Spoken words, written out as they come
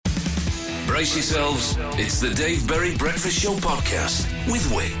Brace yourselves. It's the Dave Berry Breakfast Show podcast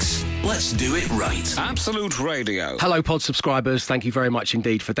with Wix. Let's do it right. Absolute Radio. Hello, pod subscribers. Thank you very much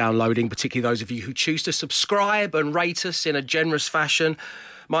indeed for downloading, particularly those of you who choose to subscribe and rate us in a generous fashion.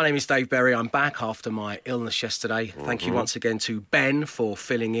 My name is Dave Berry. I'm back after my illness yesterday. Thank you once again to Ben for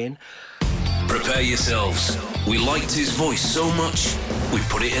filling in. Prepare yourselves. We liked his voice so much, we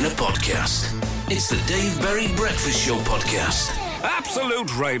put it in a podcast. It's the Dave Berry Breakfast Show podcast.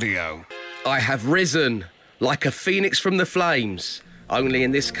 Absolute Radio. I have risen like a phoenix from the flames, only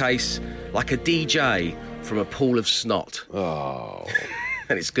in this case, like a DJ from a pool of snot. Oh.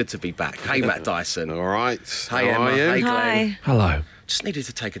 And it's good to be back. Hey, Matt Dyson. All right. Hey, How Emma. are you? Hey, Glenn. Hi. Hello. Just needed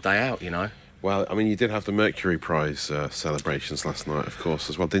to take a day out, you know. Well, I mean, you did have the Mercury Prize celebrations last night, of course,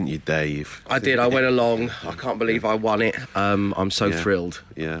 as well, didn't you, Dave? I did. I went along. I can't believe I won it. I'm so thrilled.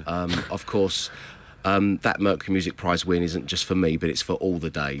 Yeah. Of course, that Mercury Music Prize win isn't just for me, but it's for all the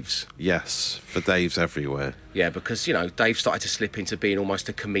Daves. Yes, for Daves everywhere. Yeah, because, you know, Dave started to slip into being almost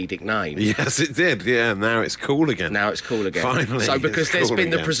a comedic name. Yes, it did. Yeah, now it's cool again. Now it's cool again. Finally, So because it's there's cool been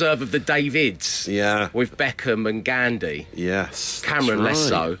the again. preserve of the Davids. Yeah. With Beckham and Gandhi. Yes. Cameron that's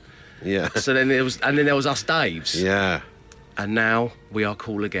less right. so. Yeah. So then there was us Daves. Yeah. And now we are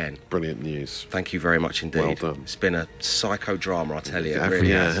cool again. Brilliant news. Thank you very much indeed. Well done. It's been a psychodrama, I tell you. It really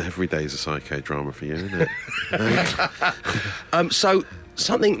has. Every day's a psychodrama for you, isn't it? So,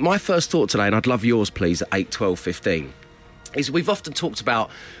 my first thought today, and I'd love yours, please, at 8, 12, 15, is we've often talked about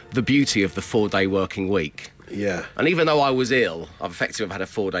the beauty of the 4-day working week. Yeah. And even though I was ill, I've effectively had a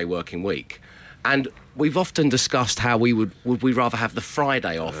 4-day working week. And we've often discussed how would we rather have the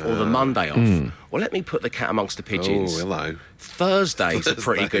Friday off or the Monday off. Well, let me put the cat amongst the pigeons. Oh, hello. Thursday's a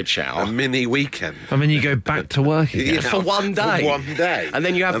pretty good shout. A mini weekend. And then you go back to work again. Yeah, For one day. For one day. And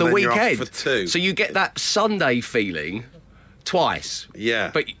then you have And the then you're off weekend. for two. So you get that Sunday feeling twice.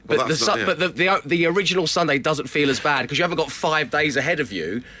 Yeah. But Well, that's not- the original Sunday doesn't feel as bad because you haven't got 5 days ahead of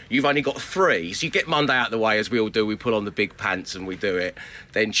you. You've only got 3. So you get Monday out of the way, as we all do. We pull on the big pants and we do it.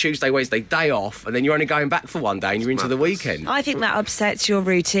 Then Tuesday, Wednesday, day off. And then you're only going back for one day and you're into the weekend. I think that upsets your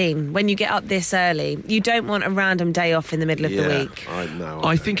routine when you get up this early. You don't want a random day off in the middle of the week. I know.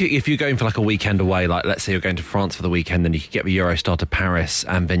 I think if you're going for like a weekend away, like let's say you're going to France for the weekend, then you could get the Eurostar to Paris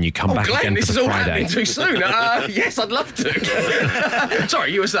and then you come back Glenn, again this for is the all Friday. happening too soon. Yes, I'd love to.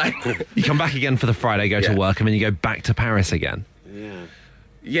 Sorry, you were saying. You come back again for the Friday, go to work, and then you go back to Paris again. Yeah.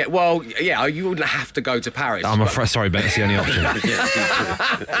 Yeah, well, yeah, you wouldn't have to go to Paris. I'm afraid, sorry, but it's the only option.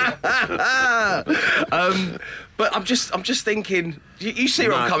 But I'm just thinking. You see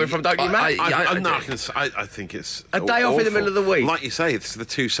where I'm coming from, don't you, Matt? I think it's A day off in the awful. middle of the week. Like you say, it's the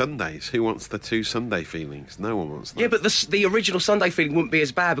 2 Sundays. Who wants the 2 Sunday feelings? No one wants that. Yeah, but the original Sunday feeling wouldn't be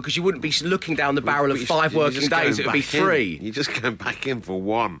as bad because you wouldn't be looking down the barrel of But 5 you're working just days. going It would be back in. 3. You're just going back in for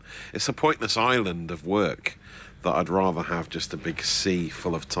 1. It's a pointless island of work that I'd rather have just a big sea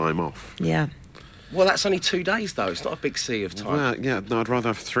full of time off. Yeah. Well, that's only 2 days, though. It's not a big sea of time. Well, yeah, no, I'd rather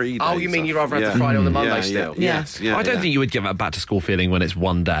have 3 days. Oh, you mean off. you'd rather have the Friday or the Monday still? Yes, yeah. I don't think you would get that back to school feeling when it's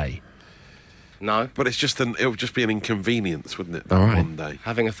one day. No? But it's just it would just be an inconvenience, wouldn't it? That All right. one day.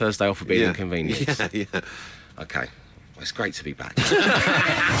 Having a Thursday off would be an Yeah. inconvenience. Yeah. Okay. It's great to be back.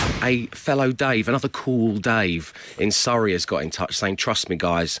 A fellow Dave, another cool Dave in Surrey has got in touch saying, trust me,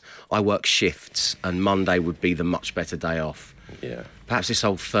 guys, I work shifts and Monday would be the much better day off. Yeah. Perhaps this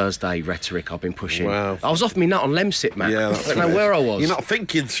old Thursday rhetoric I've been pushing. Wow. I was off me nut on Lemsip, man. Yeah, I that's don't what know it where is. I was. You're not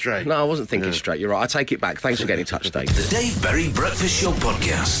thinking straight. No, I wasn't thinking straight. You're right. I take it back. Thanks for getting in touch, Dave. The Dave Berry Breakfast Show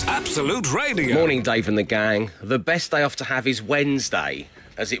podcast. Absolute Radio. Morning, Dave and the gang. The best day off to have is Wednesday,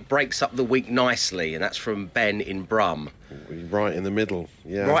 as it breaks up the week nicely, and that's from Ben in Brum. Right in the middle.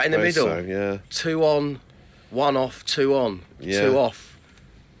 Yeah. Right in the I suppose middle. So, yeah. 2 on, 1 off, 2 on, Yeah. 2 off.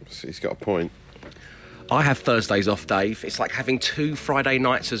 So he's got a point. I have Thursdays off, Dave. It's like having 2 Friday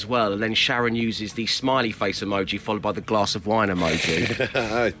nights as well, and then Sharon uses the smiley face emoji followed by the glass of wine emoji.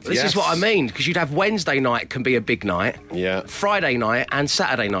 This is what I mean, because you'd have Wednesday night can be a big night. Yeah. Friday night and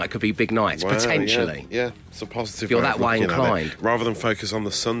Saturday night could be big nights, Wow, potentially. Yeah, it's a positive. If you're way that of way looking at it. inclined. Rather than focus on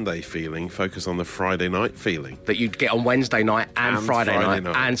the Sunday feeling, focus on the Friday night feeling. That you'd get on Wednesday night and Friday night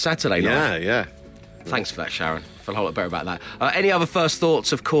and Saturday night. Yeah. Thanks for that, Sharon. I feel a whole lot better about that. Any other first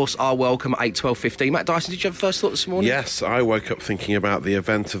thoughts, of course, are welcome at 8, 12, 15. Matt Dyson, did you have a first thought this morning? Yes, I woke up thinking about the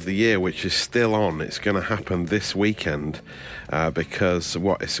event of the year, which is still on. It's going to happen this weekend because in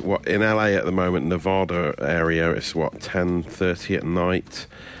LA at the moment, Nevada area, it's 10:30 at night.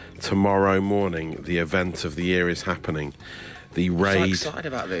 Tomorrow morning, the event of the year is happening. The raid. I'm so excited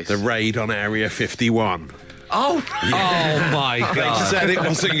about this. The raid on Area 51. Oh, my They God. said it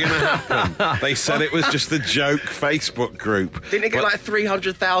wasn't going to happen. They said it was just a joke Facebook group. didn't it get But like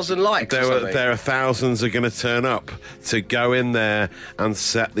 300,000 likes or something? there are thousands are going to turn up to go in there and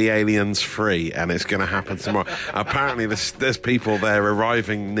set the aliens free, and it's going to happen tomorrow. Apparently, there's people there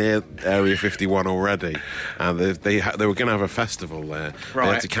arriving near Area 51 already, and they were going to have a festival there. They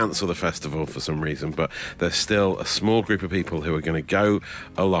Right. had to cancel the festival for some reason, but there's still a small group of people who are going to go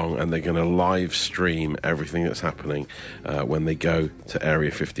along, and they're going to live stream everything that's happening when they go to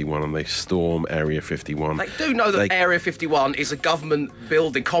Area 51 and they storm Area 51. They do know that Area 51 is a government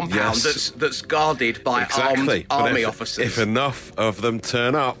building compound Yes. that's guarded by Exactly. armed But army if, officers. If enough of them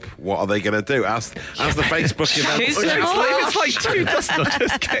turn up, what are they going to do? As the Facebook event It's said, It's like, dude, that's not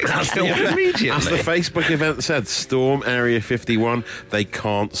just getting killed immediately. as the Facebook event said, storm Area 51. They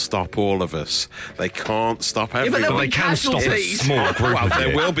can't stop all of us. They can't stop but everyone. there'll They be can stop a casualties. small group Well, of there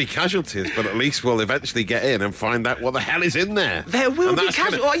you. will be casualties, but at least we'll eventually get in and find out what the hell is in there. There will And be that's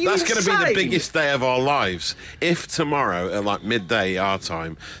gonna- casual- are you That's going to be the insane? biggest day of our lives. If tomorrow, at like midday our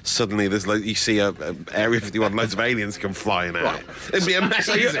time, suddenly there's like you see a Area 51, loads of aliens come flying out. Right. It'd be amazing.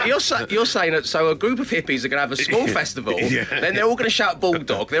 So you're saying that a group of hippies are going to have a small festival, Yeah. then they're all going to shout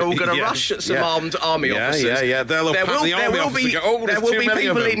bulldog, they're all going to Yeah. rush at some Yeah. armed army Yeah, officers. yeah. They'll there pat will, the there army will officer be, and go, "Oh, there there's will too be many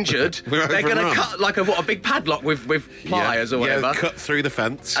of people them." injured. We're They're going to overrun. cut like a big padlock with pliers or whatever. cut through the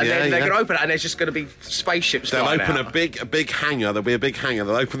fence. And yeah, then they're yeah. going to open it, and there's just going to be spaceships They'll flying open out. a big hangar. There'll be a big hangar.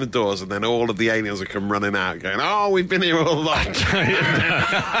 They'll open the doors, and then all of the aliens will come running out, going, "Oh, we've been here all along."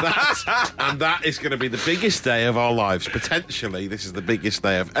 And that is going to be the biggest day of our lives. Potentially, this is the biggest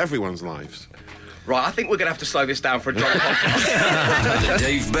day of everyone's lives. Right, I think we're going to have to slow this down for a drunk podcast. The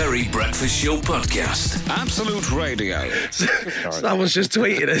Dave Berry Breakfast Show Podcast. Absolute Radio. Someone's just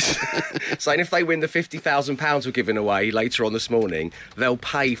tweeted us saying if they win the £50,000 we're giving away later on this morning, they'll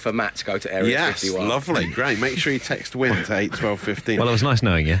pay for Matt to go to Area Yes, 51. lovely, great. Make sure you text WIN to 81215. Well, it was nice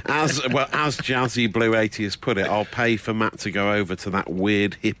knowing you. As Jazzy Blue 80 has put it, I'll pay for Matt to go over to that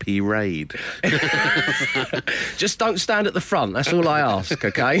weird hippie raid. Just don't stand at the front, that's all I ask,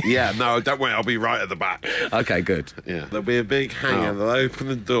 okay? Yeah, no, don't worry, I'll be right at the back. Okay, good. Yeah, there'll be a big hangar. They'll open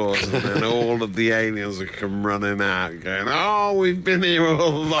the doors, and then all of the aliens will come running out, going, "Oh, we've been here all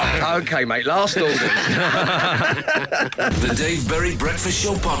along." Okay, mate, last orders. The Dave Berry Breakfast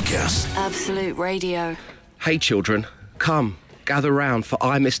Show Podcast. Absolute Radio. Hey, children, come, gather round, for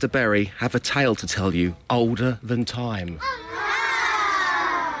I, Mr. Berry, have a tale to tell you older than time.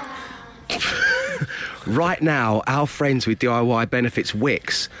 Right now, our friends with DIY Benefits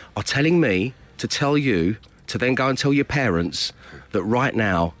Wix are telling me to tell you to then go and tell your parents that right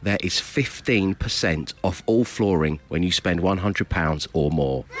now there is 15% off all flooring when you spend £100 or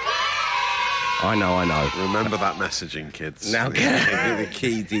more. I know. Remember that messaging, kids. Now the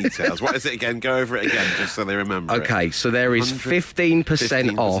key details. What is it again? Go over it again, just so they remember. Okay, so there is 15%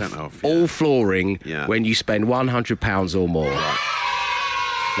 15% off off, all yeah. flooring Yeah. when you spend £100 or more.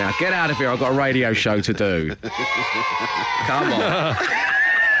 Now get out of here, I've got a radio show to do. Come on.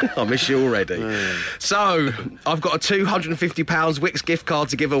 I miss you already. So, I've got a £250 Wix gift card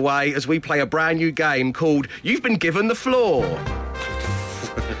to give away as we play a brand new game called You've Been Given the Floor.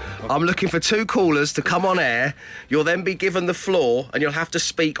 I'm looking for 2 callers to come on air. You'll then be given the floor and you'll have to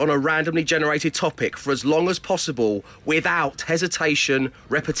speak on a randomly generated topic for as long as possible without hesitation,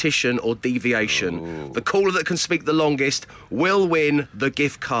 repetition or deviation. Ooh. The caller that can speak the longest will win the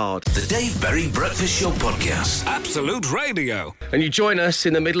gift card. The Dave Berry Breakfast Show Podcast. Absolute Radio. And you join us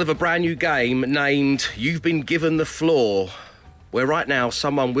in the middle of a brand new game named You've Been Given the Floor, where right now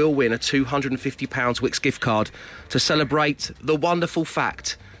someone will win a £250 Wix gift card to celebrate the wonderful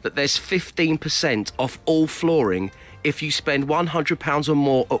fact that there's 15% off all flooring if you spend £100 or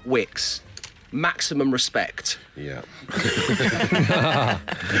more at Wix. Maximum respect. Yeah.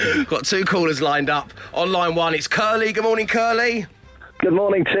 Got 2 callers lined up. On line 1, it's Curly. Good morning, Curly. Good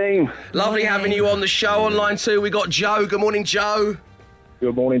morning, team. Lovely having you on the show. On line 2, we got Joe. Good morning, Joe.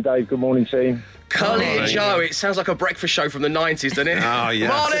 Good morning, Dave. Good morning, team. Curly and Joe. It sounds like a breakfast show from the 90s, doesn't it? Oh, yeah.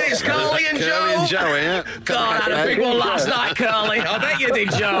 Morning, it's Curly and Joe. Curly and Joe, yeah. God, I had a big one last night, Curly. I bet you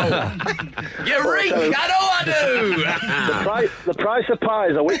did, Joe. You reek. I know I do. The price of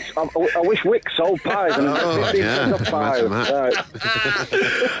pies. I wish Wix sold pies. And 15% off pies.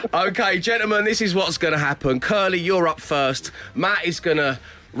 Imagine Right. Okay, gentlemen, this is what's going to happen. Curly, you're up first. Matt is going to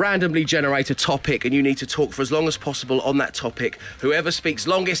randomly generate a topic and you need to talk for as long as possible on that topic. Whoever speaks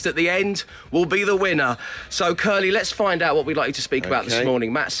longest at the end will be the winner. So, Curly, let's find out what we'd like you to speak about this Okay.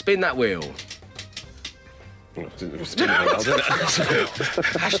 morning. Matt, spin that wheel.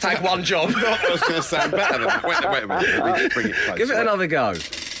 Hashtag one job. I was going to sound better than that. Wait a minute. Let me bring it closer. Give it another go.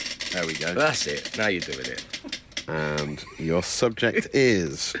 There we go. That's it. Now you're doing it. And your subject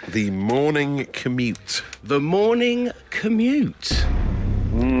is the morning commute. The morning commute.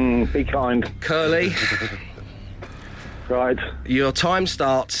 Be kind. Curly, Right. your time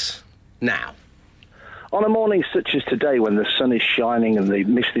starts now. On a morning such as today, when the sun is shining and the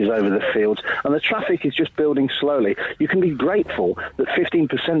mist is over the fields and the traffic is just building slowly, you can be grateful that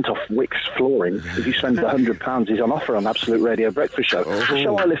 15% off Wickes flooring, if you spend £100, is on offer on Absolute Radio Breakfast Show. The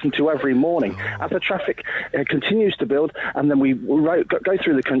show I listen to every morning as the traffic continues to build, and then we go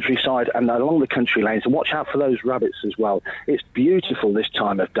through the countryside and along the country lanes, and watch out for those rabbits as well. It's beautiful this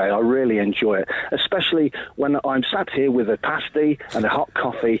time of day. I really enjoy it, especially when I'm sat here with a pasty and a hot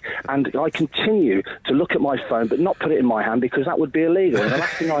coffee, and I continue to look at my phone but not put it in my hand, because that would be illegal, and the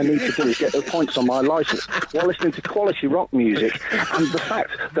last thing I need to do is get the points on my licence while listening to quality rock music. And the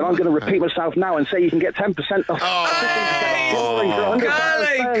fact that I'm going to repeat myself now and say you can get 10% off. 15%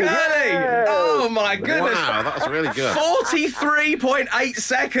 Curly! Oh my goodness! Wow, that was really good. 43.8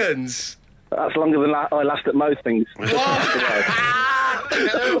 seconds. That's longer than I last at most things.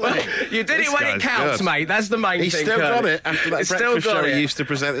 You did it when it guy's counts, good. mate. That's the main He's thing. still Curly. got it after that He's still breakfast got show it. he used to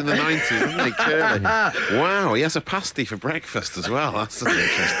present in the 90s, hasn't he, Curly? Wow, he has a pasty for breakfast as well. That's an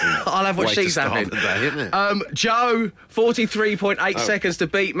interesting I'll have what way to she's start having. the day, isn't it? Joe, 43.8 seconds to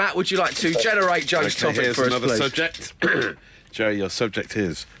beat. Matt, would you like to generate Joe's Okay, topic here's for us, another please? subject. Joe, your subject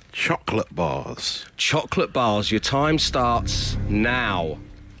is chocolate bars. Chocolate bars. Your time starts now.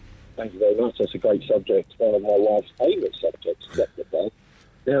 Thank you very much. That's a great subject. One of my wife's favourite subjects, chocolate bars.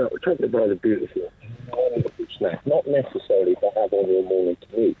 Now, chocolate bars are beautiful. Wonderful snack. Not necessarily to have on your morning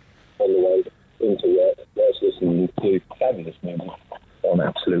commute on the way into work whilst listening to fabulous music on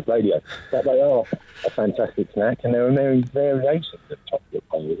Absolute Radio. But they are a fantastic snack, and there are many variations of chocolate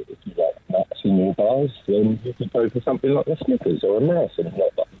bars. If you like nuts in your bars, then you could go for something like a Snickers or a marathon,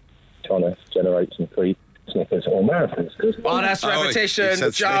 not like trying to generate some free Snickers or marathons. Oh, that's repetition. he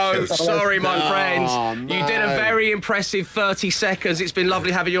said Joe, Snickers. sorry, my friend. no. You did a very impressive 30 seconds. It's been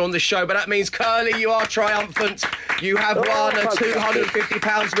lovely having you on the show, but that means, Curly, you are triumphant. You have won a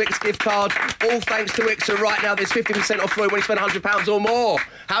 £250 Wickes gift card, all thanks to Wickes. So right now, there's 50% off when you spend £100 or more.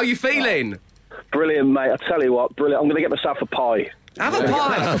 How are you feeling? Brilliant, mate. I tell you what, brilliant. I'm going to get myself a pie. Have a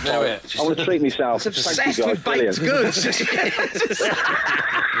pie. I want to treat myself. It's Thank obsessed you, guys. with baked Brilliant. goods.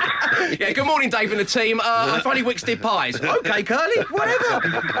 Yeah, good morning, Dave and the team. If only Wickes did pies. Okay, Curly, whatever.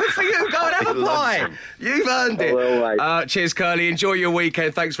 Good for you. Go and have a pie. You've earned it. will, mate. Cheers, Curly. Enjoy your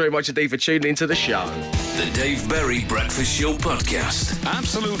weekend. Thanks very much indeed for tuning into the show. The Dave Berry Breakfast Show Podcast.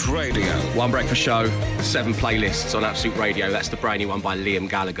 Absolute Radio. One breakfast show, 7 playlists on Absolute Radio. That's the brand new one by Liam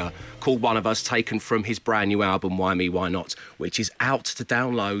Gallagher, called One of Us, taken from his brand new album, Why Me, Why Not, which is out to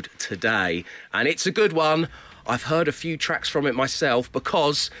download today. And it's a good one. I've heard a few tracks from it myself,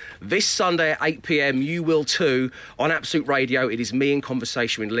 because this Sunday at 8 p.m, you will too, on Absolute Radio. It is me in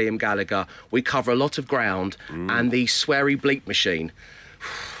conversation with Liam Gallagher. We cover a lot of ground, and the sweary bleep machine.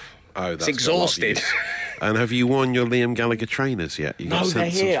 Oh, It's that's exhausted. And have you worn your Liam Gallagher trainers yet? You No, got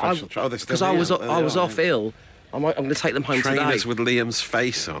they're sent some here. special they're still Because I here. was There they I was are. off ill. I'm going to take them home Trainers today. with Liam's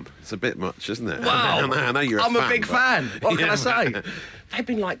face on. It's a bit much, isn't it? Wow. I know you're I'm a fan. a big but- fan. What can Yeah. I say?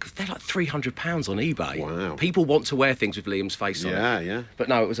 They're like £300 on eBay. Wow. People want to wear things with Liam's face on it. Yeah, yeah. But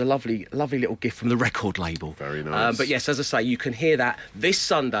no, it was a lovely little gift from the record label. Very nice. But yes, as I say, you can hear that this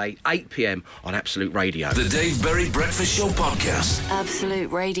Sunday, 8 p.m, on Absolute Radio. The Dave Berry Breakfast Show Podcast.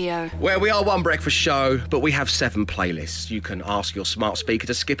 Absolute Radio. Where we are one breakfast show, but we have 7 playlists. You can ask your smart speaker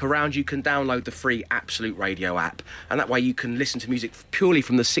to skip around. You can download the free Absolute Radio app, and that way you can listen to music purely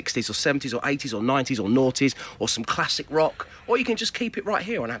from the 60s or 70s or 80s or 90s or noughties, or some classic rock, or you can just keep it right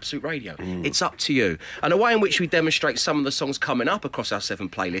here on Absolute Radio. It's up to you. And a way in which we demonstrate some of the songs coming up across our 7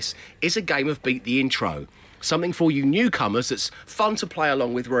 playlists is a game of Beat the Intro. Something for you newcomers that's fun to play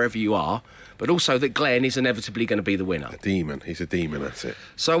along with wherever you are, but also that Glenn is inevitably going to be the winner. Demon. He's a demon, that's it.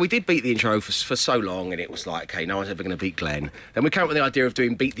 So we did Beat the Intro for so long, and it was like, okay, no one's ever going to beat Glenn. Then we came up with the idea of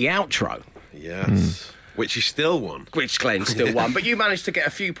doing Beat the Outro, Yes. Which he still won. which Glenn still won, but you managed to get a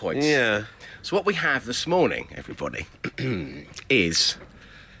few points. Yeah. So what we have this morning, everybody, is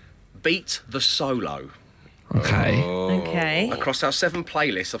Beat the Solo. Okay. Okay. Across our 7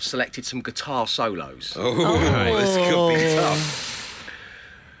 playlists, I've selected some guitar solos. This could be tough.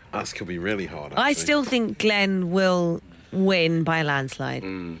 That could be really hard, actually. I still think Glenn will win by a landslide.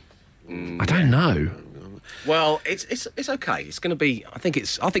 I don't know. Well, it's okay. It's going to be. I think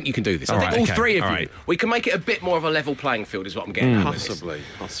you can do this. I All think right, all okay, 3 of all you. right. We can make it a bit more of a level playing field, is what I'm getting at. with this.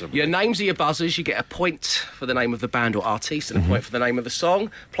 Possibly. Your names are your buzzers. You get a point for the name of the band or artist and a point for the name of the song.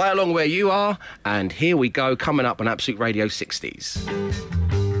 Play along where you are, and here we go. Coming up on Absolute Radio 60s.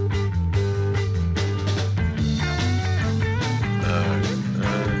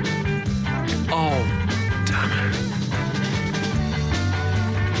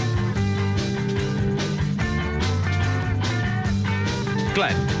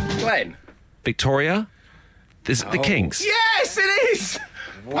 Glenn. Victoria. This the Kinks. Yes, it is!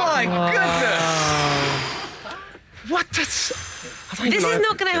 My goodness! What? This is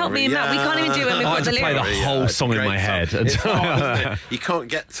not going to help me, Matt. We can't even do it. We've I got had the to play the lyrics. whole song in my head. It's hard, isn't it? You can't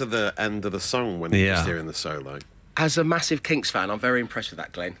get to the end of the song when you're just hearing the solo. As a massive Kinks fan, I'm very impressed with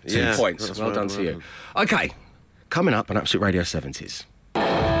that, Glenn. 2 points. That's Well done to you. OK, coming up on Absolute Radio 70s.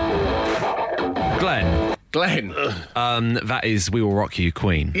 Glenn. That is We Will Rock You,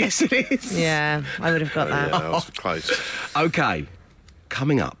 Queen. Yes, it is. Yeah, I would have got that. Yeah, that was close. OK,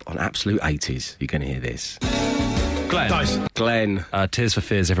 coming up on Absolute 80s, you're going to hear this. Glenn. Tears for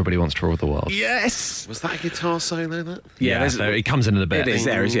Fears, Everybody Wants to Rule the World. Yes. Was that a guitar solo, that? Yeah, it comes in a bit. It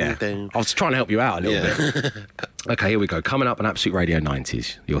is, yeah. I was trying to help you out a little bit. OK, here we go. Coming up on Absolute Radio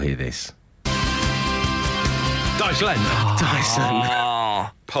 90s, you'll hear this. Glenn. Dyson.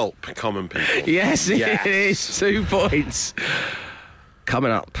 Pulp, Common People. Yes, it is. 2 points.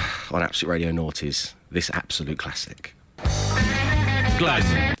 Coming up on Absolute Radio Noughties, this absolute classic.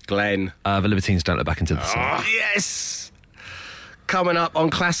 Glenn. The Libertines Don't Look Back Into the Sun. Yes. Coming up on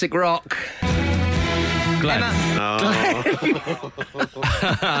Classic Rock. Glenn.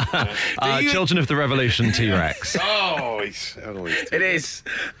 Children of the Revolution, T-Rex. It is.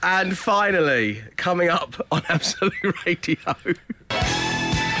 And finally, coming up on Absolute Radio.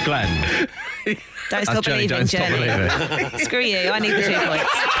 Glenn. Don't stop believing, Don't stop Journey. believing. Screw you, I need the 2 points.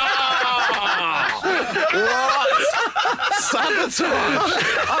 Sabotage!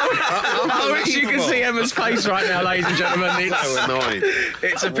 I wish you could see Emma's face right now, ladies and gentlemen. So annoyed.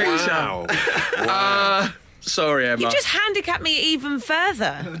 It's a picture. Wow. Sorry, Emma. You just handicapped me even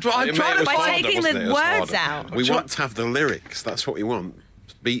further. I'm trying to by taking the words out. We want to have the lyrics. That's what we want.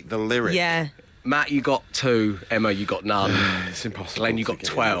 Beat the lyric. Yeah. Matt, you got 2. Emma, you got none. It's impossible. Glenn, you got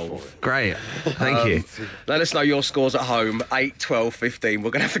 12. Great. Thank you. Let us know your scores at home. 8, 12, 15. We're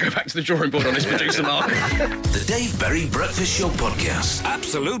going to have to go back to the drawing board on this, producer Mark. The Dave Berry Breakfast Show Podcast.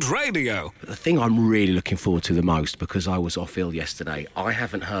 Absolute Radio. The thing I'm really looking forward to the most, because I was off ill yesterday, I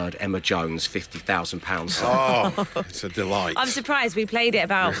haven't heard Emma Jones' £50,000 song. Oh, it's a delight. I'm surprised we played it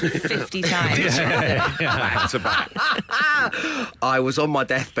about 50 times. Back to back. I was on my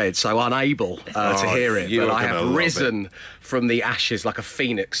deathbed, so unable to hear it, you but are I gonna have love risen from the ashes like a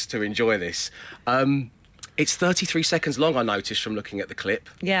phoenix to enjoy this. It's 33 seconds long, I noticed from looking at the clip.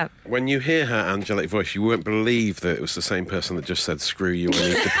 Yeah. When you hear her angelic voice, you won't believe that it was the same person that just said, screw you, I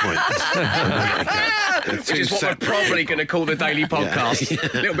need the points. Which is what we're probably going to call the daily podcast. A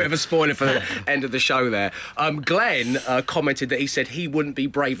little bit of a spoiler for the end of the show there. Glenn commented that he said he wouldn't be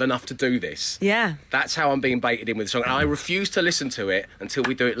brave enough to do this. Yeah. That's how I'm being baited in with the song. And I refuse to listen to it until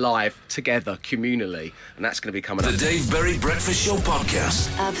we do it live, together, communally. And that's going to be coming up. The Dave Berry Breakfast Show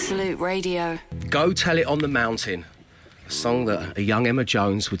Podcast. Absolute Radio. Go Tell It on the Mountain. A song that a young Emma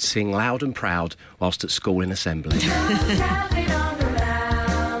Jones would sing loud and proud whilst at school in assembly.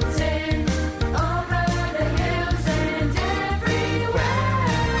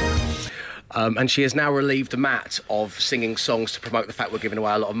 And she has now relieved Matt of singing songs to promote the fact we're giving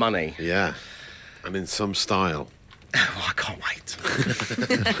away a lot of money. Yeah, and in some style. Oh, I can't wait.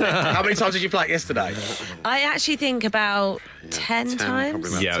 How many times did you play it yesterday? I actually think about 10 times.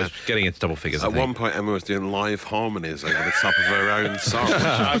 probably about I was getting into double figures. At one point, Emma was doing live harmonies over the top of her own song, which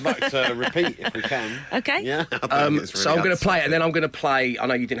I'd like to repeat if we can. Okay. Yeah. I think it's really So I'm going hard to play it, and then I'm going to play... I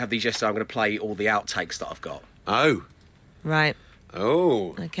know you didn't have these yesterday. I'm going to play all the outtakes that I've got. Oh. Right.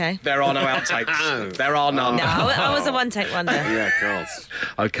 Oh. Okay. There are no outtakes. There are none. No, I was a one-take wonder. Yeah, of course.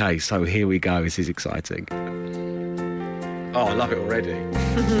 OK, so here we go. This is exciting. Oh, I love it already.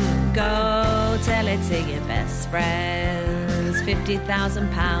 Go tell it to your best friends.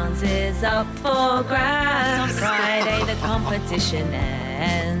 £50,000 is up for grabs. On Friday the competition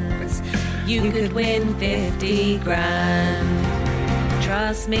ends. You could win 50 grand.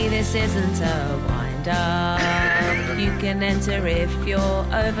 Trust me, this isn't a wind-up. You can enter if you're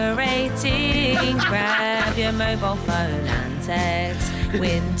over 18. Grab your mobile phone and text.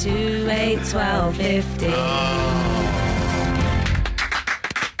 Win 281215.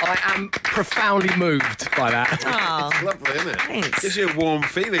 I am profoundly moved by that. Oh, It's lovely, isn't it? Thanks. Gives you a warm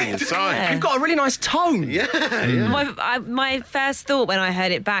feeling inside. Yeah. You've got a really nice tone. Yeah. my first thought when I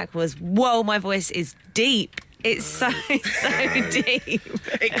heard it back was, whoa, my voice is deep. It's so deep.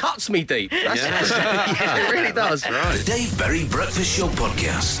 It cuts me deep. Yeah, it really does. Right. The Dave Berry Breakfast Show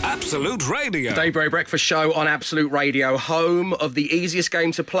Podcast. Absolute Radio. Dave Berry Breakfast Show on Absolute Radio, home of the easiest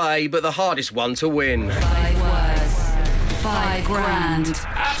game to play, but the hardest one to win. 5 words. 5 grand.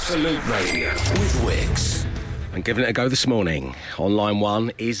 Absolute Radio with Wix. And giving it a go this morning, on line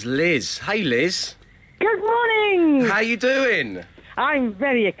 1 is Liz. Hey, Liz. Good morning. How you doing? I'm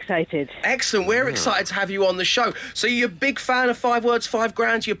very excited. Excellent. We're excited to have you on the show. So you're a big fan of 5 words, 5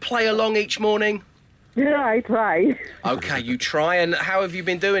 grand? You play along each morning? Yeah, I try. Okay, you try. And how have you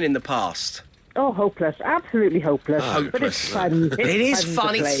been doing in the past? Oh, hopeless. Absolutely hopeless. Hopeless. But it's fun. It is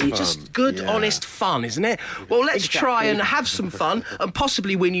fun. to It's play. just good, honest fun, isn't it? Well, let's try and have some fun and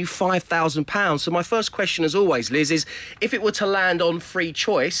possibly win you £5,000. So my first question, as always, Liz, is if it were to land on free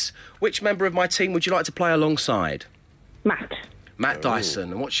choice, which member of my team would you like to play alongside? Matt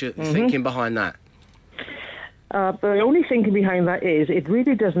Dyson. And what's your thinking behind that? The only thinking behind that is it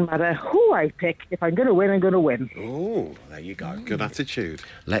really doesn't matter who I pick. If I'm going to win, I'm going to win. Oh, there you go. Good attitude.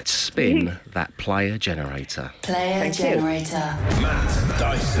 Let's spin that player generator. Player generator. Matt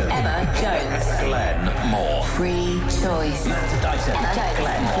Dyson. Emma Jones. Glenn Moore. Free choice. Matt Dyson. Emma Jones.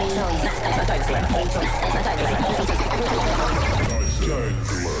 Glenn Free Moore. choice. Emma Jones. Glenn Moore. Free choice. Emma Jones. Glenn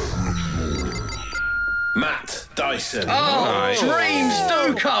Moore. Matt Dyson. Oh, dreams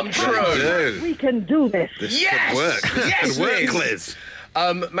do come true. We can do this. Yes! Could work. Yes, Could work, Liz.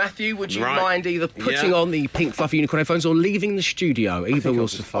 Liz. Matthew, would you Right. mind either putting on the pink fluffy unicorn headphones or leaving the studio? Either will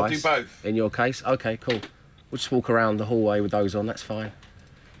suffice. I'll do both. In your case? Okay, cool. We'll just walk around the hallway with those on, that's fine.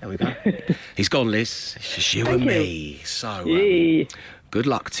 There we go. He's gone, Liz. It's just you and me. So, Yay. good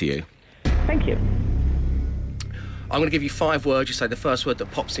luck to you. Thank you. I'm going to give you 5 words. You say the first word that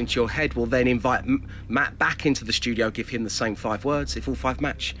pops into your head. We'll then invite Matt back into the studio, give him the same 5 words. If all 5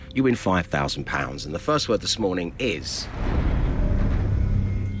 match, you win £5,000. And the first word this morning is...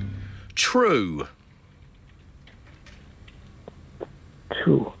 true.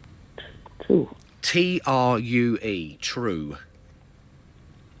 True. True. True.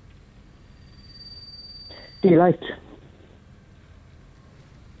 Delight.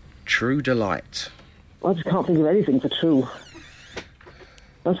 True delight. I just can't think of anything for true.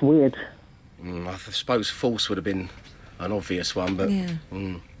 That's weird. I suppose false would have been an obvious one, but... Yeah.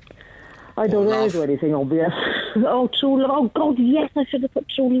 I don't know love. do anything obvious. Oh, true love. Oh, God, yes, I should have put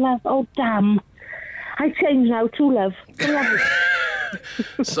true love. Oh, damn. I change now. True love. I love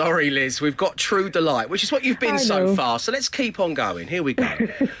it. Sorry, Liz, we've got true delight, which is what you've been I so know. far. So let's keep on going. Here we go.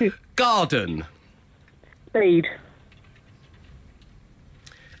 Garden. Spade.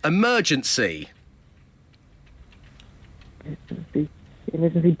 Emergency.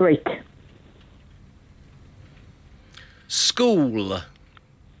 Emergency break. School.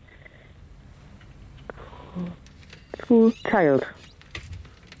 School child.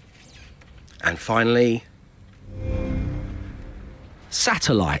 And finally,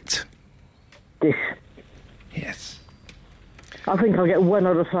 satellite. Dish. Yes. I think I'll get 1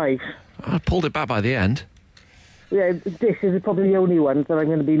 out of 5. I pulled it back by the end. Yeah, dish is probably the only one that I'm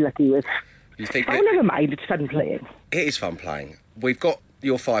going to be lucky with. You think Oh, that never mind. It's fun playing. it is fun playing. We've got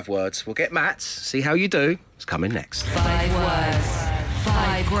your 5 words. We'll get Matt's, see how you do. It's coming next. 5 words.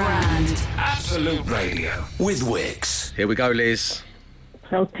 5 grand. Absolute Radio with Wix. Here we go, Liz.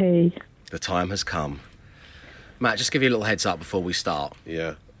 Okay. The time has come. Matt, just give you a little heads up before we start.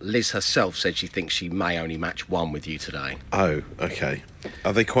 Yeah. Liz herself said she thinks she may only match 1 with you today. Oh, okay.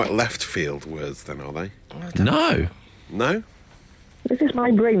 Are they quite left field words then, are they? No. No? This is my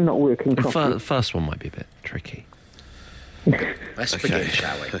brain not working The properly. first one might be a bit tricky. Let's begin,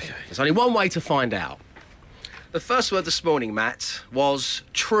 shall we? Okay. There's only one way to find out. The first word this morning, Matt, was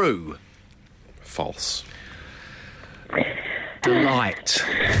true. False. Delight.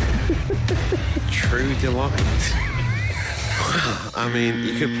 True delight. I mean,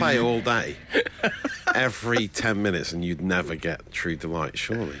 you could play all day, every 10 minutes, and you'd never get true delight,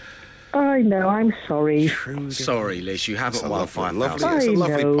 surely. I know. I'm sorry. Sorry, Liz, you haven't It's a won lovely, 5,000. it's a I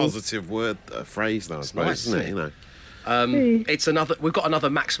lovely know. positive word, phrase, though, I suppose, nice, isn't it? isn't You know. It's another. We've got another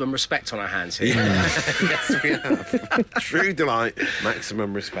maximum respect on our hands here. Yes, we have. True delight,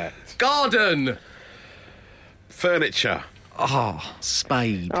 maximum respect. Garden. Furniture.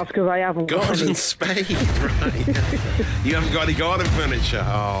 Spade. That's because I haven't got Garden any. spade, right. You haven't got any garden furniture.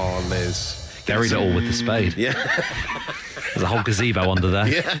 Oh, Liz. Buried it all with the spade. Yeah. There's a whole gazebo under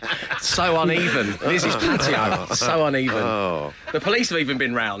there. So uneven. Liz's patio. So uneven. Oh. The police have even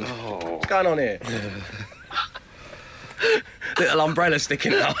been round. What's going on here? Little umbrella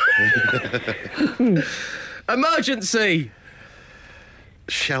sticking out. Emergency.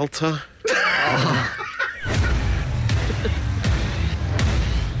 Shelter.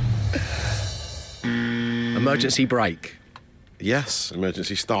 Emergency brake. Yes.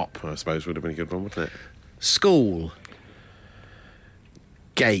 Emergency stop, I suppose, would have been a good one, wouldn't it? School.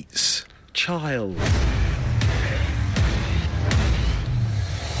 Gates. Child.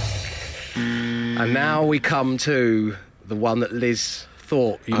 And now we come to the one that Liz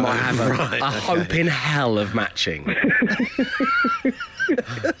thought you might have a hope in hell of matching.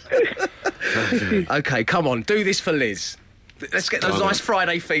 OK, come on, do this for Liz. Let's get those nice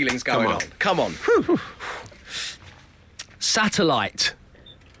Friday feelings going on. Come on. Satellite.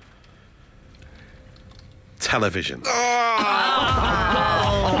 Television.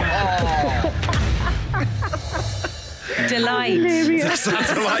 Delight.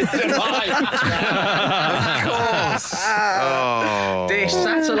 Satellite delight. Of course. Dish.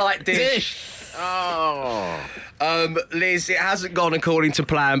 Satellite dish. Liz, it hasn't gone according to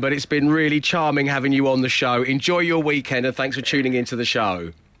plan, but it's been really charming having you on the show. Enjoy your weekend, and thanks for tuning into the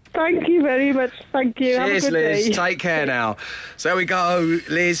show. Thank you very much. Thank you. Cheers, Have a good Liz. day. Take care now. So there we go.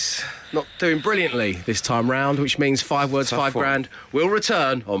 Liz, not doing brilliantly this time round, which means 5 words, Tough £5 will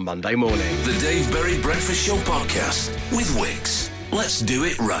return on Monday morning. The Dave Berry Breakfast Show podcast with Wix. Let's do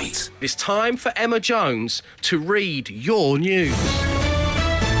it right. It's time for Emma Jones to read your news.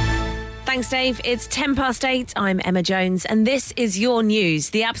 Thanks, Dave. It's 8:10. I'm Emma Jones, and this is your news.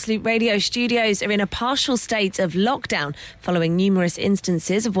 The Absolute Radio studios are in a partial state of lockdown following numerous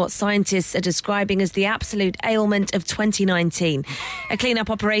instances of what scientists are describing as the absolute ailment of 2019. A clean-up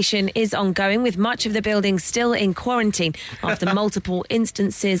operation is ongoing, with much of the building still in quarantine after multiple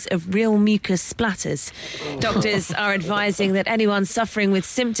instances of real mucus splatters. Doctors are advising that anyone suffering with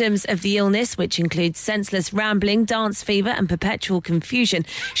symptoms of the illness, which includes senseless rambling, dance fever and perpetual confusion,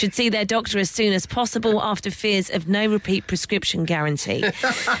 should see their doctor as soon as possible after fears of no repeat prescription guarantee.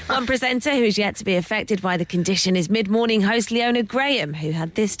 One presenter who is yet to be affected by the condition is mid-morning host Leona Graham, who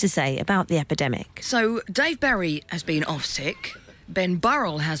had this to say about the epidemic. So Dave Berry has been off sick, Ben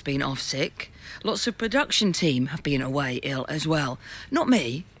Burrell has been off sick, lots of production team have been away ill as well. Not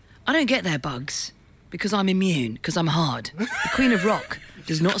me. I don't get their bugs because I'm immune, because I'm hard. The Queen of Rock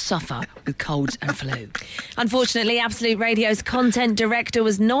does not suffer with colds and flu. Unfortunately, Absolute Radio's content director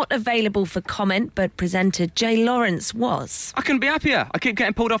was not available for comment, but presenter Jay Lawrence was. I couldn't be happier. I keep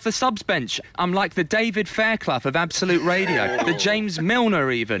getting pulled off the subs bench. I'm like the David Fairclough of Absolute Radio, the James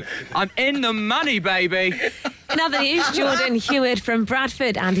Milner even. I'm in the money, baby. In other news, Jordan Hewitt from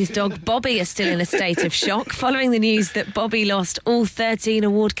Bradford and his dog Bobby are still in a state of shock following the news that Bobby lost all 13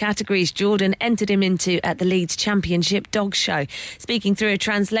 award categories Jordan entered him into at the Leeds Championship Dog Show. Speaking through a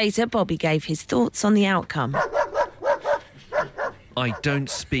translator, Bobby gave his thoughts on the outcome. I don't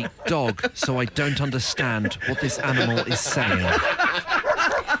speak dog, so I don't understand what this animal is saying.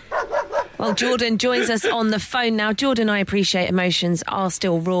 Well, Jordan joins us on the phone now. Jordan, I appreciate emotions are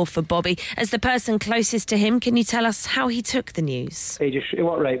still raw for Bobby. As the person closest to him, can you tell us how he took the news? He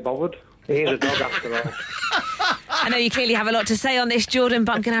wasn't right bothered. He's a dog after all. I know you clearly have a lot to say on this, Jordan,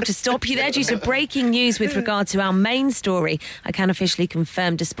 but I'm going to have to stop you there due to breaking news with regard to our main story. I can officially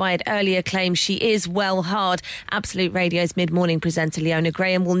confirm, despite earlier claims she is well hard, Absolute Radio's mid-morning presenter Leona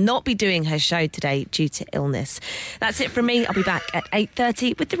Graham will not be doing her show today due to illness. That's it from me. I'll be back at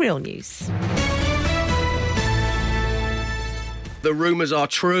 8:30 with the real news. The rumours are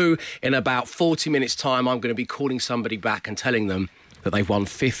true. In about 40 minutes' time, I'm going to be calling somebody back and telling them that they've won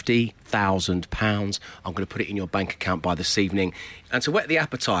 £50,000. I'm going to put it in your bank account by this evening. And to whet the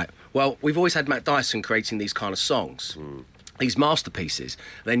appetite, well, we've always had Matt Dyson creating these kind of songs. These masterpieces.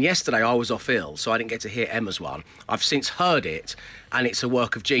 Then yesterday I was off ill, so I didn't get to hear Emma's one. I've since heard it, and it's a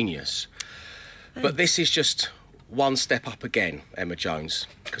work of genius. Thanks. But this is just one step up again, Emma Jones,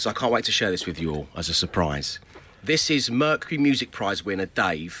 because I can't wait to share this with you all as a surprise. This is Mercury Music Prize winner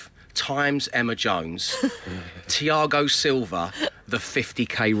Dave times Emma Jones, Thiago Silva, the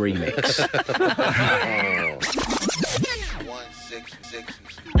 50k remix.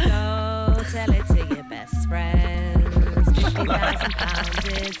 Go tell it to your best friends.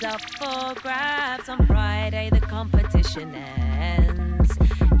 £50,000 is up for grabs. On Friday the competition ends.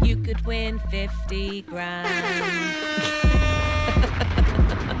 You could win 50 grand.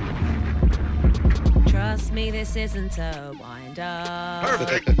 Trust me, this isn't a wind-up.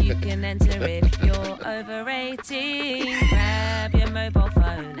 Perfect. You can enter if you're over 18. Grab your mobile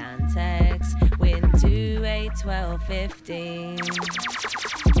phone and text. Win 281215.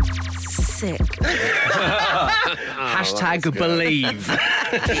 Sick. Hashtag believe.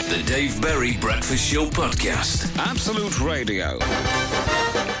 The Dave Berry Breakfast Show podcast. Absolute Radio.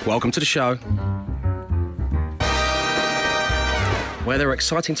 Welcome to the show, where there are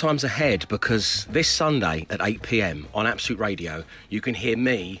exciting times ahead, because this Sunday at 8 p.m. on Absolute Radio, you can hear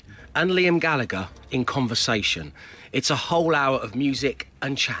me and Liam Gallagher in conversation. It's a whole hour of music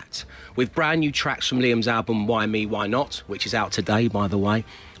and chat, with brand new tracks from Liam's album Why Me, Why Not, which is out today, by the way,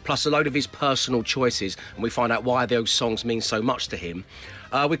 plus a load of his personal choices, and we find out why those songs mean so much to him.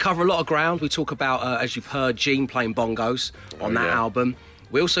 We cover a lot of ground. We talk about, as you've heard, Gene playing bongos on that album.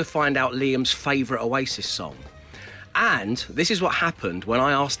 We also find out Liam's favourite Oasis song. And this is what happened when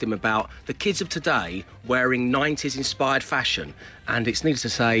I asked him about the kids of today wearing 90s-inspired fashion. And it's needless to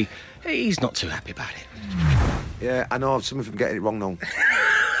say, he's not too happy about it. Yeah, I know some of them getting it wrong now.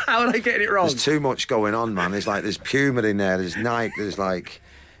 How are they getting it wrong? There's too much going on, man. There's Puma in there, there's Nike, there's like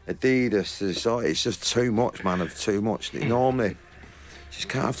Adidas, it's just too much, man, of too much. Normally, you just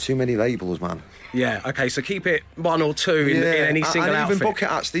can't have too many labels, man. Yeah, OK, so keep it one or two in any single outfit. Even bucket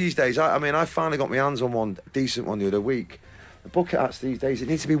hats these days. I mean, I finally got my hands on one, decent one the other week. The bucket hats these days, it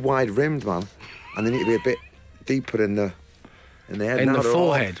needs to be wide-rimmed, man. And they need to be a bit deeper in the head. In the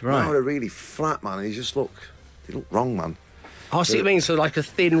forehead, right. Now they're really flat, man. They look wrong, man. Oh, see what you mean? So like a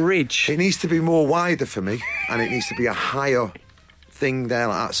thin ridge. It needs to be more wider for me, and it needs to be a higher thing there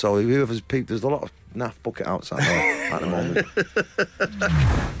like that. So whoever's peeped, there's a lot of naff bucket outside there at the moment.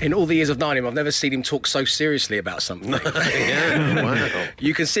 In all the years of knowing him, I've never seen him talk so seriously about something. Yeah, wow.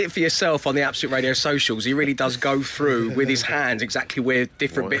 You can see it for yourself on the Absolute Radio socials. He really does go through with his hands exactly where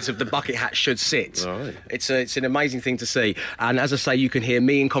different bits of the bucket hat should sit. Right. It's an amazing thing to see. And as I say, you can hear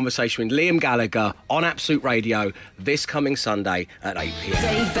me in conversation with Liam Gallagher on Absolute Radio this coming Sunday at 8 p.m.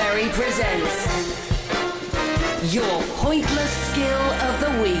 Dave Berry presents your pointless skill of the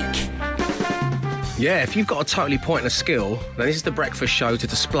week. Yeah, if you've got a totally pointless skill, then this is the breakfast show to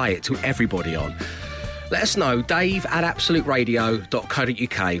display it to everybody on. Let us know,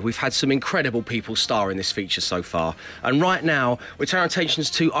 dave@absoluteradio.co.uk. We've had some incredible people star in this feature so far. And right now, we turn our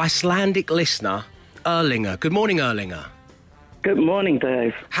attentions to Icelandic listener, Erlinger. Good morning, Erlinger. Good morning,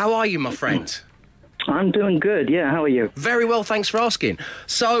 Dave. How are you, my friend? I'm doing good, yeah. How are you? Very well, thanks for asking.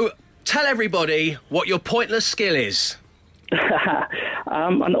 So, tell everybody what your pointless skill is.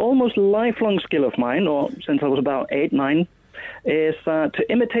 An almost lifelong skill of mine, or since I was about 8, 9, is to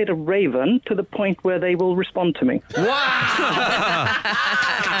imitate a raven to the point where they will respond to me. Wow!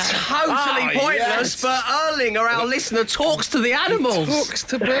 Totally pointless, but Erlinger, our listener, talks to the animals. He talks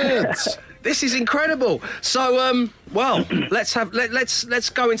to birds. This is incredible. So, let's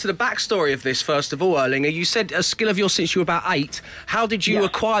go into the backstory of this first of all, Erlinger. You said a skill of yours since you were about 8. How did you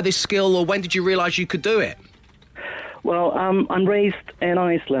acquire this skill, or when did you realise you could do it? Well, I'm raised in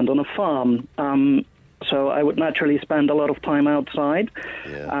Iceland on a farm, so I would naturally spend a lot of time outside.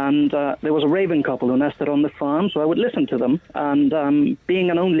 Yeah. And there was a raven couple who nested on the farm, so I would listen to them. And being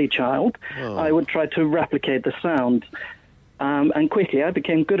an only child, I would try to replicate the sound. And quickly I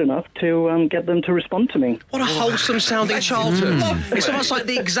became good enough to get them to respond to me. What a wholesome sounding childhood. It's almost like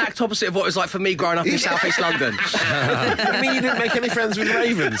the exact opposite of what it was like for me growing up in South East London. I mean, you didn't make any friends with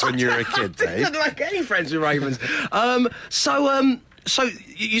ravens when you were a kid, Dave. I didn't make any friends with ravens. So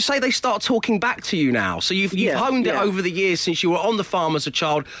you say they start talking back to you now. So you've honed it over the years since you were on the farm as a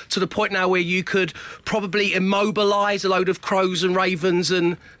child to the point now where you could probably immobilise a load of crows and ravens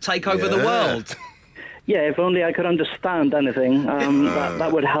and take over the world. Yeah, if only I could understand anything,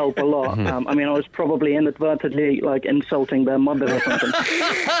 that would help a lot. I mean, I was probably inadvertently, insulting their mother or something.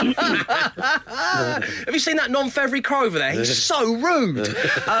 Have you seen that non-feathery crow over there? He's so rude.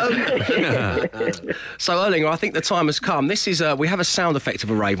 So, Erlinger, I think the time has come. This is, we have a sound effect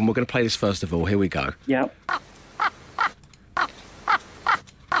of a raven. We're going to play this first of all. Here we go. Yeah.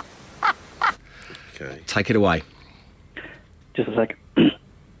 Okay. Take it away. Just a sec.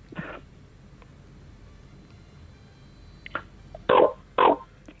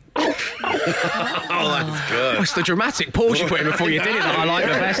 Oh, that's good. It's the dramatic pause you put in before you did it that I like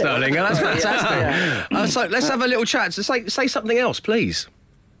the best, Erlinger. That's fantastic. So let's have a little chat. So say something else, please.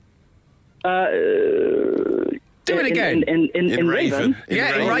 Do it again. In Raven?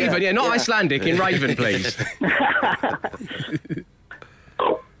 Yeah, in Raven. Yeah, not Icelandic. In Raven, please.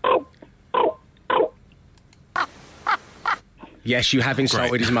 Yes, you have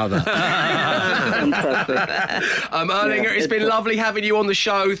insulted his mother. Fantastic. Erlinger, it's been lovely having you on the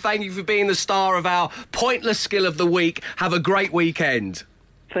show. Thank you for being the star of our Pointless Skill of the Week. Have a great weekend.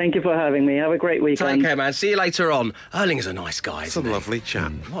 Thank you for having me. Have a great weekend. Take care, man. See you later on. Erlinger's a nice guy, It's a lovely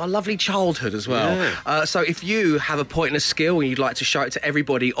chap. What a lovely childhood as well. Yeah. So if you have a pointless skill and you'd like to show it to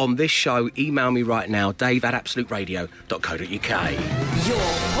everybody on this show, email me right now, dave@absoluteradio.co.uk.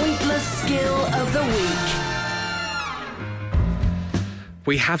 Your pointless skill of the week.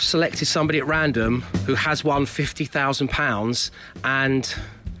 We have selected somebody at random who has won £50,000 and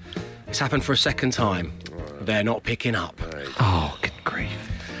it's happened for a second time. They're not picking up. Oh, good grief.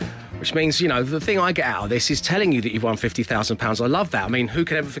 Which means, the thing I get out of this is telling you that you've won £50,000. I love that. I mean, who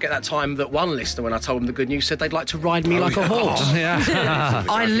can ever forget that time that one listener, when I told them the good news, said they'd like to ride me like a horse? Yeah.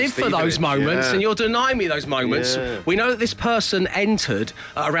 I live for those moments, and you're denying me those moments. Yeah. We know that this person entered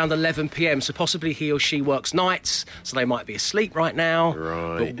at around 11 p.m, so possibly he or she works nights, so they might be asleep right now.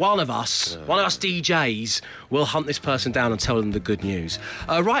 Right. But one of us DJs, will hunt this person down and tell them the good news.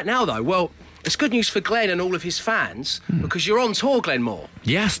 Right now, though, well, it's good news for Glenn and all of his fans, because you're on tour, Glenn Moore.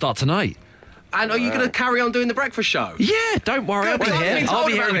 Yeah, start tonight. And are you going to carry on doing the breakfast show? Yeah, don't worry, I'll be here. I'll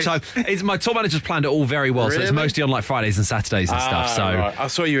be here every time. My tour manager's planned it all very well, so it's mostly on like Fridays and Saturdays and stuff. So right. I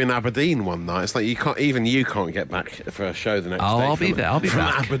saw you in Aberdeen one night. It's like you can't get back for a show the next day. I'll be there. I'll be from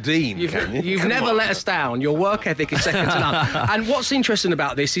back. Aberdeen. You've never let us down. Your work ethic is second to none. And what's interesting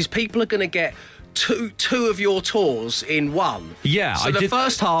about this is people are going to get two of your tours in one. Yeah, so the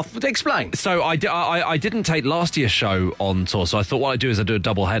first half. Explain. So I didn't take last year's show on tour. So I thought what I'd do is I'd do a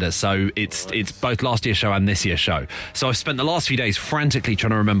double header. So it's both last year's show and this year's show. So I've spent the last few days frantically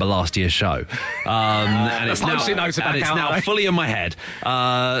trying to remember last year's show, and it's now fully in my head.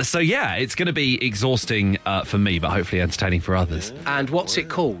 So yeah, it's going to be exhausting for me, but hopefully entertaining for others. And what's it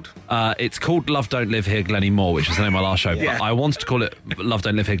called? It's called Love Don't Live Here Glennie Moore, which was the name of my last show. Yeah. But I wanted to call it Love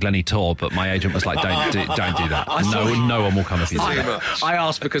Don't Live Here Glennie Tour, but my agent was like, don't do that. No one will come if you do that. I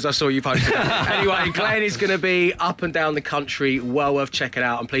asked because I saw you posted it. Anyway, Glenn is going to be up and down the country, well worth checking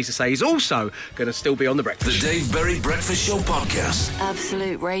out. I'm pleased to say he's also going to still be on The Breakfast Show. The Dave Berry Breakfast Show podcast.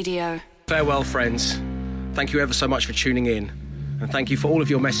 Absolute Radio. Farewell, friends. Thank you ever so much for tuning in. And thank you for all of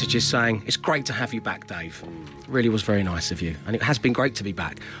your messages saying, it's great to have you back, Dave. It really was very nice of you. And it has been great to be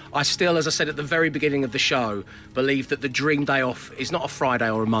back. I still, as I said at the very beginning of the show, believe that the dream day off is not a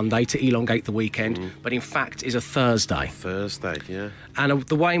Friday or a Monday to elongate the weekend, but in fact is a Thursday. Thursday, yeah. And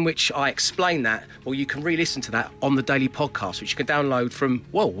the way in which I explain that, well, you can re-listen to that on the daily podcast, which you can download from,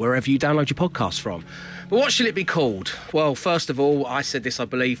 wherever you download your podcasts from. But what shall it be called? Well, first of all, I said this, I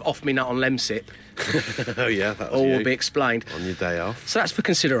believe, off me nut on Lemsip. Oh, yeah, that was all you. will be explained. On your day off. So that's for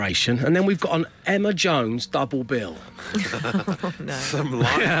consideration. And then we've got an Emma Jones double bill. Oh, no. Some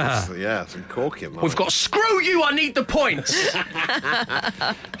lines. Yeah, some corking lines. We've got Screw You, I Need the Points.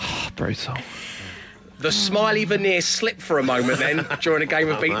 Brutal. The smiley veneer slipped for a moment then during a game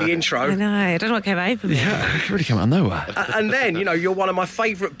of Beat the Intro. I know, I don't know what came over me. Yeah, it really came out of nowhere. And then, you're one of my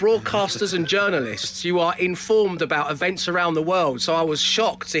favourite broadcasters and journalists. You are informed about events around the world, so I was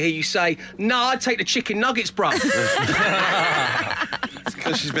shocked to hear you say, no, I'd take the chicken nuggets, bruv. It's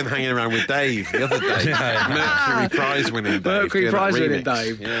because she's been hanging around with Dave the other day. Mercury Prize-winning Dave. Mercury Prize-winning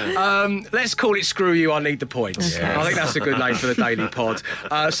Dave. Yeah. Let's call it Screw You, I Need the Points. Okay. I think that's a good name for the Daily Pod.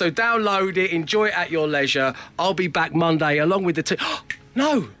 So download it, enjoy it at your leisure. I'll be back Monday along with the team.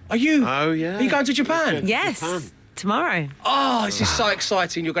 No, are you? Oh, yeah. Are you going to Japan? Yes, tomorrow. Oh, this is so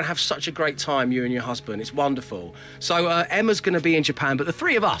exciting. You're going to have such a great time, you and your husband. It's wonderful. So Emma's going to be in Japan, but the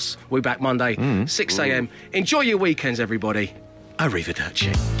three of us will be back Monday, 6 a.m. Enjoy your weekends, everybody.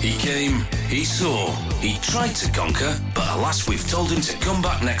 Arrivederci. He came, he saw, he tried to conquer, but alas, we've told him to come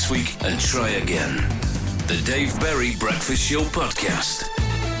back next week and try again. The Dave Berry Breakfast Show podcast.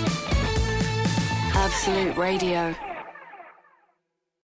 Absolute Radio.